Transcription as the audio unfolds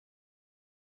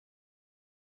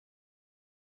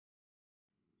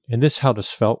In this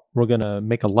How-To-Svelte, we're going to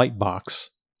make a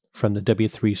Lightbox from the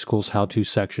W3 Schools How-To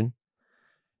section.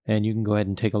 And you can go ahead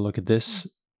and take a look at this.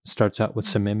 It starts out with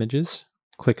some images.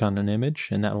 Click on an image,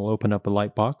 and that will open up a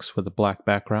Lightbox with a black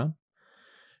background.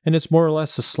 And it's more or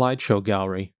less a slideshow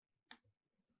gallery.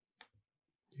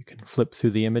 You can flip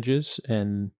through the images,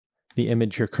 and the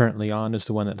image you're currently on is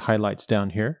the one that highlights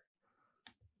down here.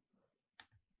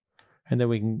 And then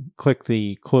we can click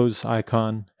the close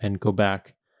icon and go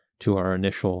back to our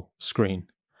initial screen.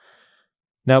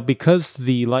 Now, because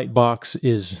the Lightbox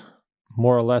is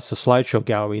more or less a slideshow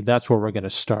gallery, that's where we're going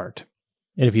to start.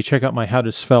 And if you check out my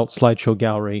How-To-Svelte slideshow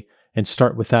gallery and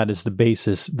start with that as the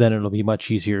basis, then it'll be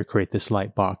much easier to create this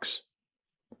Lightbox.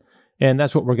 And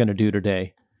that's what we're going to do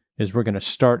today, is we're going to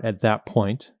start at that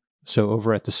point. So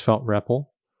over at the Svelte REPL,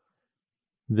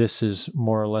 this is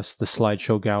more or less the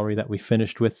slideshow gallery that we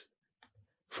finished with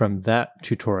from that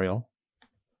tutorial.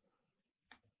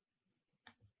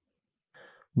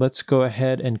 Let's go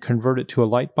ahead and convert it to a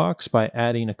Lightbox by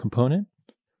adding a component,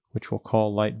 which we'll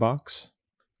call Lightbox.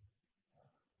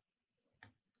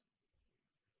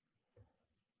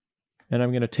 And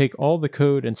I'm going to take all the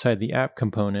code inside the app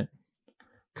component,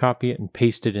 copy it, and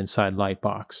paste it inside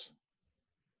Lightbox.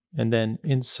 And then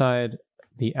inside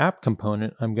the app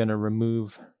component, I'm going to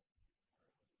remove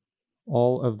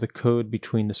all of the code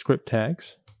between the script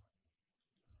tags,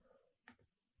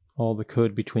 all the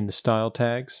code between the style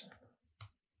tags,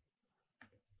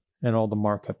 and all the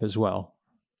markup as well.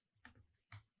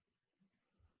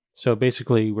 So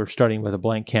basically, we're starting with a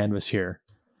blank canvas here.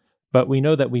 But we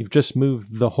know that we've just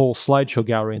moved the whole slideshow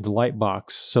gallery into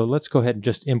Lightbox, so let's go ahead and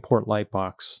just import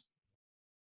Lightbox.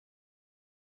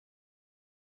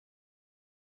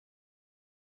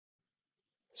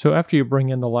 So after you bring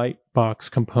in the Lightbox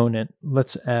component,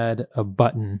 let's add a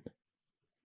button.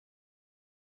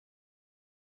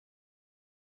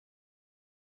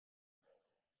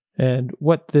 And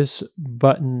what this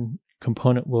button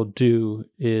component will do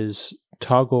is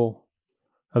toggle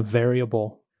a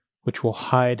variable which will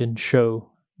hide and show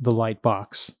the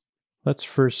Lightbox. Let's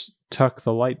first tuck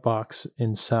the Lightbox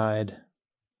inside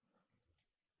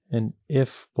an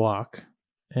if block.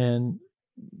 And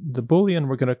the Boolean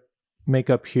we're going to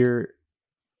make up here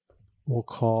we'll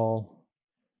call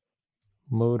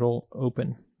modal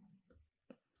open.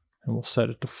 And we'll set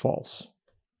it to false.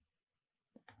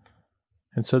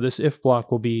 And so this if block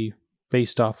will be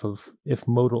based off of if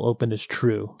modal open is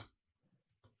true.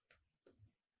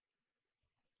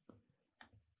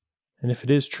 And if it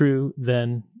is true,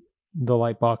 then the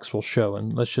Lightbox will show.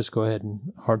 And let's just go ahead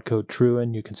and hard code true,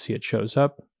 and you can see it shows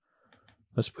up.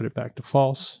 Let's put it back to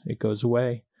false. It goes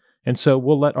away. And so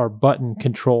we'll let our button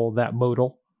control that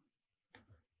modal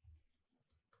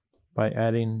by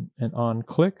adding an on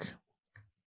click.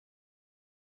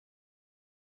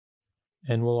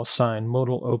 And we'll assign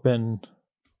modal open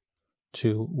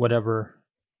to whatever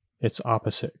its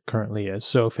opposite currently is.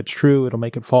 So if it's true, it'll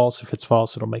make it false. If it's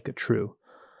false, it'll make it true.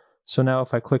 So now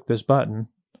if I click this button,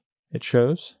 it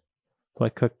shows. If I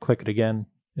click it again,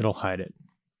 it'll hide it.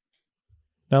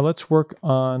 Now let's work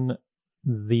on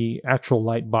the actual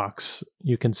Lightbox.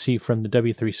 You can see from the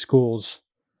W3 Schools,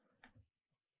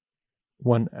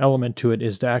 one element to it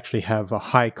is to actually have a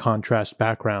high contrast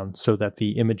background so that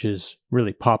the images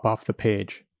really pop off the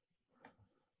page.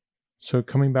 So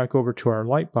coming back over to our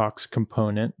Lightbox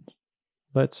component,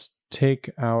 let's take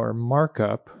our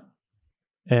markup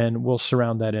and we'll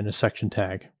surround that in a section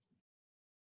tag.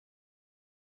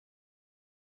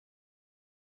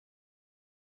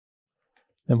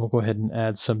 Then we'll go ahead and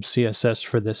add some CSS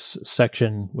for this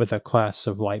section with a class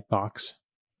of Lightbox.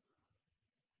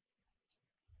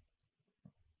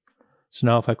 So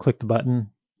now if I click the button,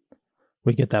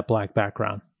 we get that black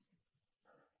background.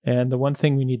 And the one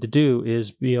thing we need to do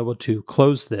is be able to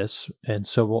close this, and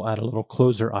so we'll add a little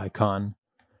closer icon,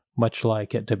 much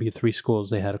like at W3 Schools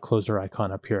they had a closer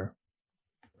icon up here.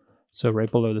 So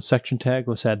right below the section tag,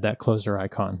 let's add that closer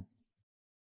icon.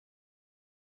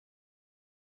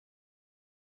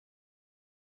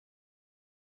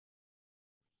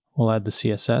 We'll add the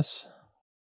CSS.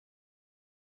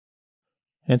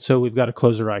 And so we've got a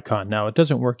closer icon. Now it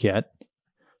doesn't work yet,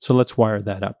 so let's wire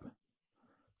that up.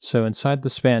 So inside the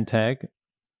span tag,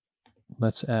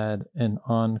 let's add an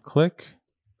on click,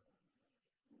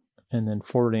 and then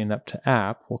forwarding up to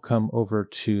app, we'll come over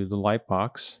to the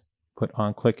Lightbox, put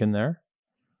on click in there.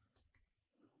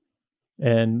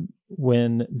 And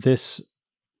when this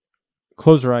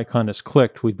closer icon is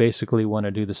clicked, we basically want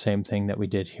to do the same thing that we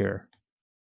did here.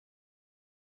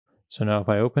 So now if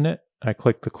I open it, I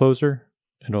click the closer,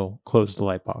 it'll close the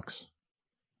Lightbox.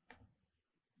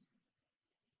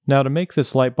 Now to make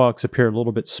this lightbox appear a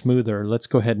little bit smoother, let's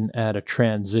go ahead and add a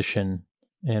transition.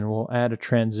 And we'll add a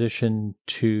transition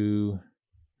to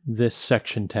this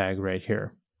section tag right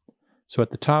here. So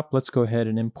at the top, let's go ahead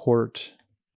and import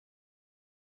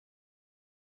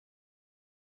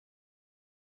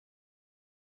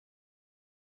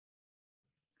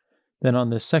then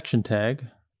on this section tag,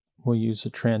 we'll use a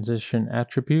transition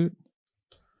attribute,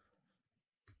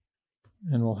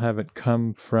 and we'll have it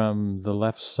come from the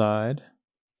left side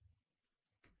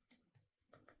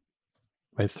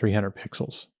by 300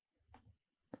 pixels.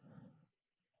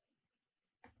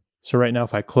 So right now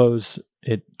if I close,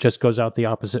 it just goes out the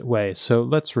opposite way. So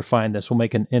let's refine this. We'll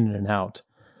make an in and an out.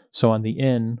 So on the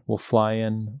in, we'll fly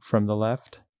in from the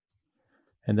left,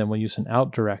 and then we'll use an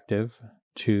out directive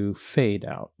to fade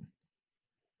out.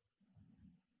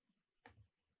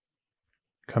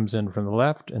 Comes in from the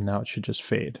left, and now it should just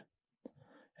fade.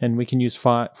 And we can use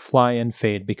fly and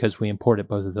fade because we imported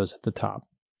both of those at the top.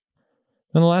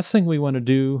 Then the last thing we want to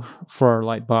do for our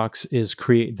lightbox is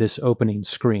create this opening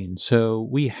screen. So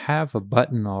we have a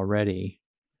button already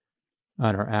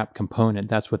on our app component.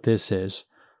 That's what this is.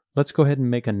 Let's go ahead and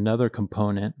make another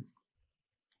component,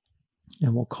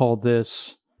 and we'll call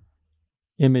this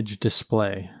image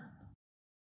display.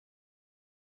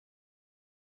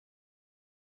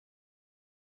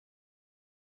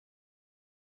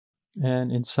 And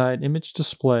inside image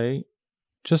display,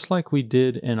 just like we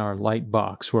did in our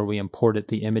lightbox where we imported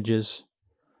the images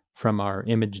from our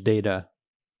image data,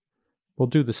 we'll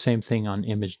do the same thing on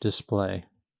image display.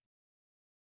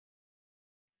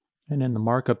 And in the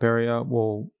markup area,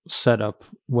 we'll set up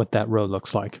what that row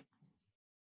looks like.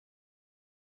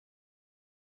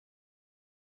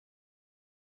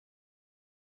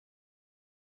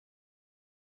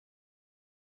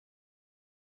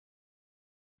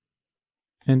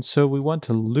 And so we want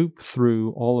to loop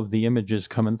through all of the images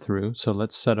coming through. So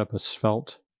let's set up a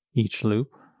Svelte each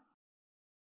loop.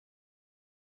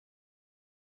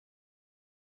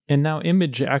 And now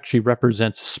image actually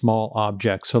represents a small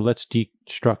object. So let's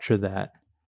destructure that.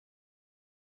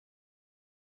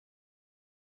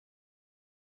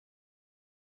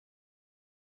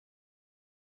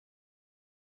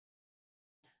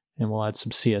 And we'll add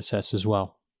some CSS as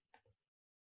well.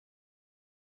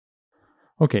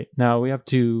 Okay, now we have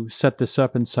to set this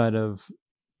up inside of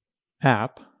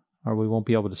app, or we won't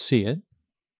be able to see it.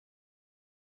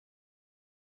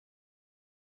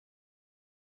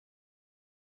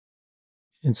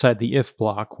 Inside the if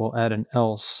block, we'll add an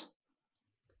else.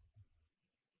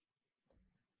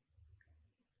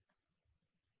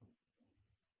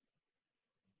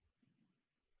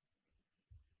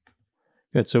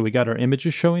 Good, so we got our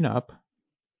images showing up,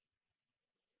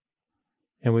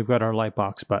 and we've got our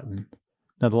lightbox button.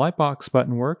 Now the lightbox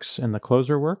button works and the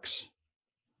closer works,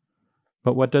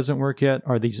 but what doesn't work yet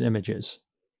are these images.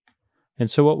 And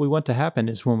so what we want to happen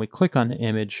is when we click on the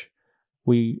image,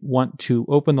 we want to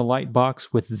open the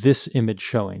lightbox with this image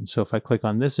showing. So if I click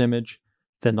on this image,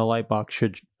 then the lightbox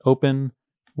should open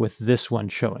with this one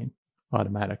showing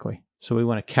automatically. So we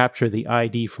want to capture the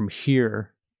ID from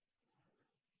here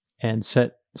and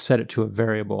set it to a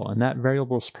variable. And that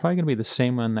variable is probably going to be the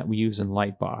same one that we use in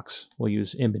Lightbox. We'll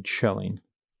use image showing.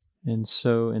 And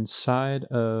so inside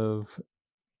of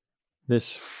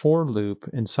this for loop,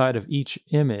 inside of each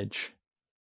image,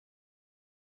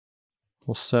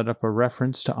 we'll set up a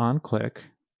reference to onClick,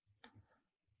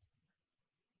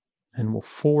 and we'll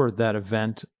forward that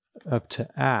event up to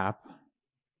app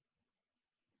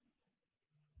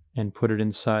and put it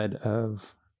inside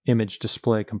of image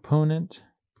display component.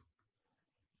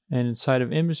 And inside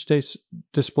of image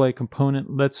display component,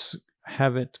 let's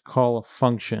have it call a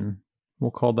function. We'll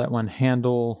call that one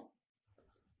handle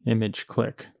image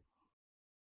click.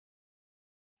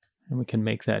 And we can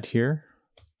make that here.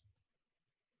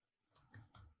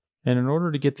 And in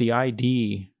order to get the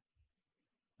ID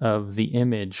of the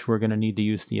image, we're going to need to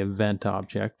use the event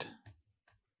object.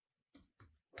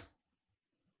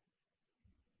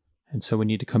 And so we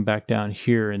need to come back down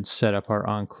here and set up our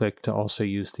onClick to also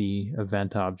use the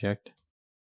event object.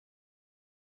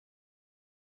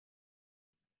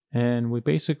 And we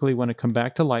basically want to come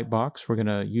back to Lightbox. We're going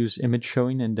to use image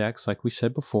showing index like we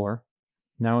said before.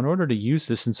 Now in order to use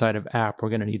this inside of app, we're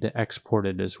going to need to export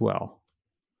it as well.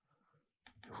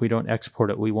 If we don't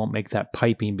export it, we won't make that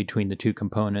piping between the two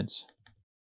components.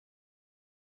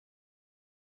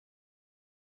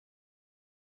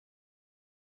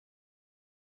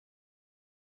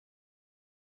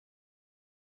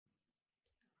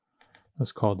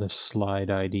 Let's call this slide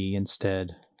ID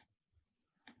instead.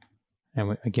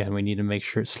 And again, we need to make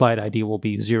sure slide ID will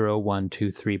be 0, 1,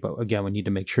 2, 3, but again, we need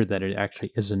to make sure that it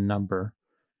actually is a number.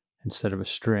 instead of a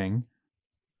string.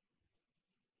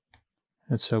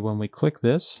 And so when we click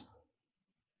this,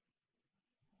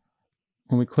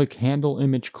 when we click handle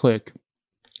image click,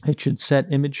 it should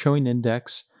set image showing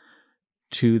index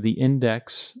to the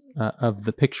index of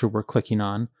the picture we're clicking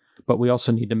on, but we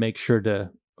also need to make sure to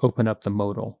open up the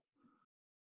modal.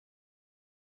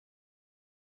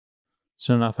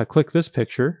 So now if I click this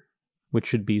picture, which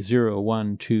should be 0,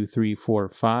 1, 2, 3, 4,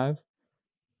 5,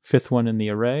 fifth one in the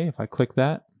array, if I click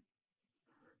that,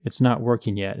 it's not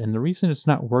working yet. And the reason it's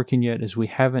not working yet is we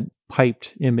haven't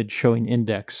piped image showing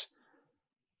index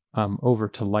over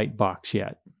to Lightbox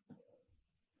yet.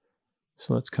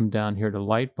 So let's come down here to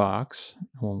Lightbox.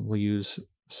 We'll use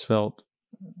Svelte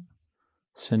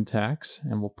syntax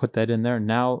and we'll put that in there.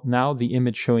 Now the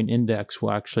image showing index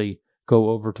will actually go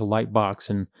over to Lightbox,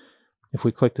 and if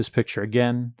we click this picture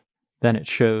again, then it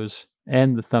shows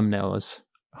and the thumbnail is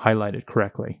highlighted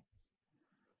correctly.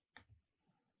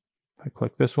 If I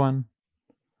click this one,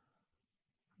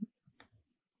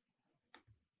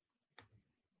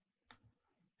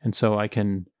 and so I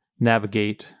can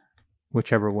navigate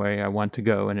whichever way I want to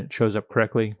go and it shows up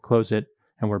correctly, close it,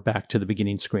 and we're back to the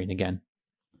beginning screen again.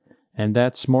 And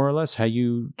that's more or less how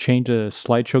you change a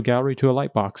slideshow gallery to a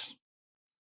Lightbox.